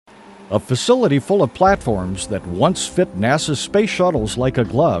A facility full of platforms that once fit NASA's space shuttles like a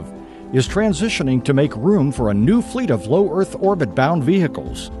glove is transitioning to make room for a new fleet of low Earth orbit-bound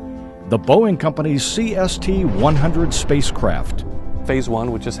vehicles, the Boeing company's CST-100 spacecraft. Phase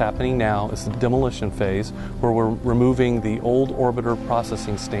 1, which is happening now, is the demolition phase, where we're removing the old orbiter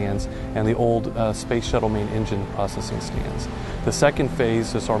processing stands and the old space shuttle main engine processing stands. The second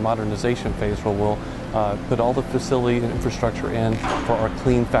phase is our modernization phase, where we'll put all the facility and infrastructure in for our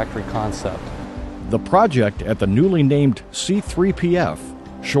clean factory concept. The project at the newly named C3PF,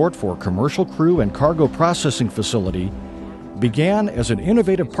 short for Commercial Crew and Cargo Processing Facility, began as an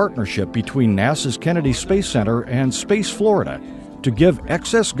innovative partnership between NASA's Kennedy Space Center and Space Florida to give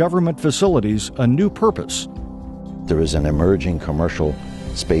excess government facilities a new purpose. There is an emerging commercial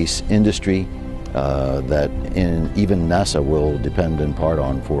space industry that even NASA will depend in part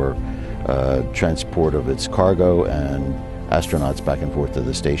on for transport of its cargo and astronauts back and forth to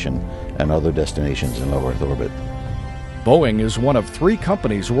the station and other destinations in low Earth orbit. Boeing is one of 3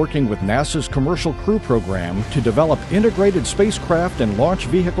 companies working with NASA's Commercial Crew program to develop integrated spacecraft and launch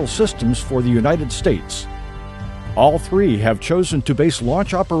vehicle systems for the United States. All 3 have chosen to base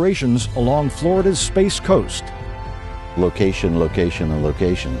launch operations along Florida's Space Coast. Location, location, and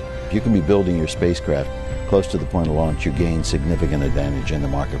location. If you can be building your spacecraft close to the point of launch, you gain significant advantage in the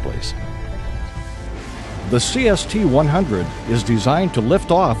marketplace. The CST-100 is designed to lift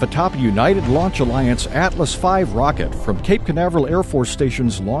off atop United Launch Alliance Atlas V rocket from Cape Canaveral Air Force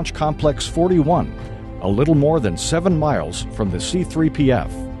Station's Launch Complex 41, a little more than 7 miles from the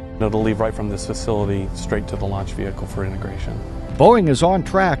C3PF. It'll leave right from this facility straight to the launch vehicle for integration. Boeing is on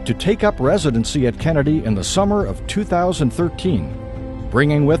track to take up residency at Kennedy in the summer of 2013,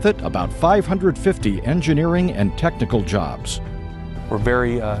 bringing with it about 550 engineering and technical jobs. We're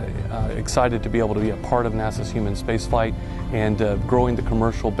very excited to be able to be a part of NASA's human spaceflight and growing the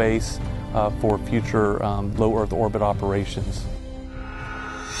commercial base for future low Earth orbit operations.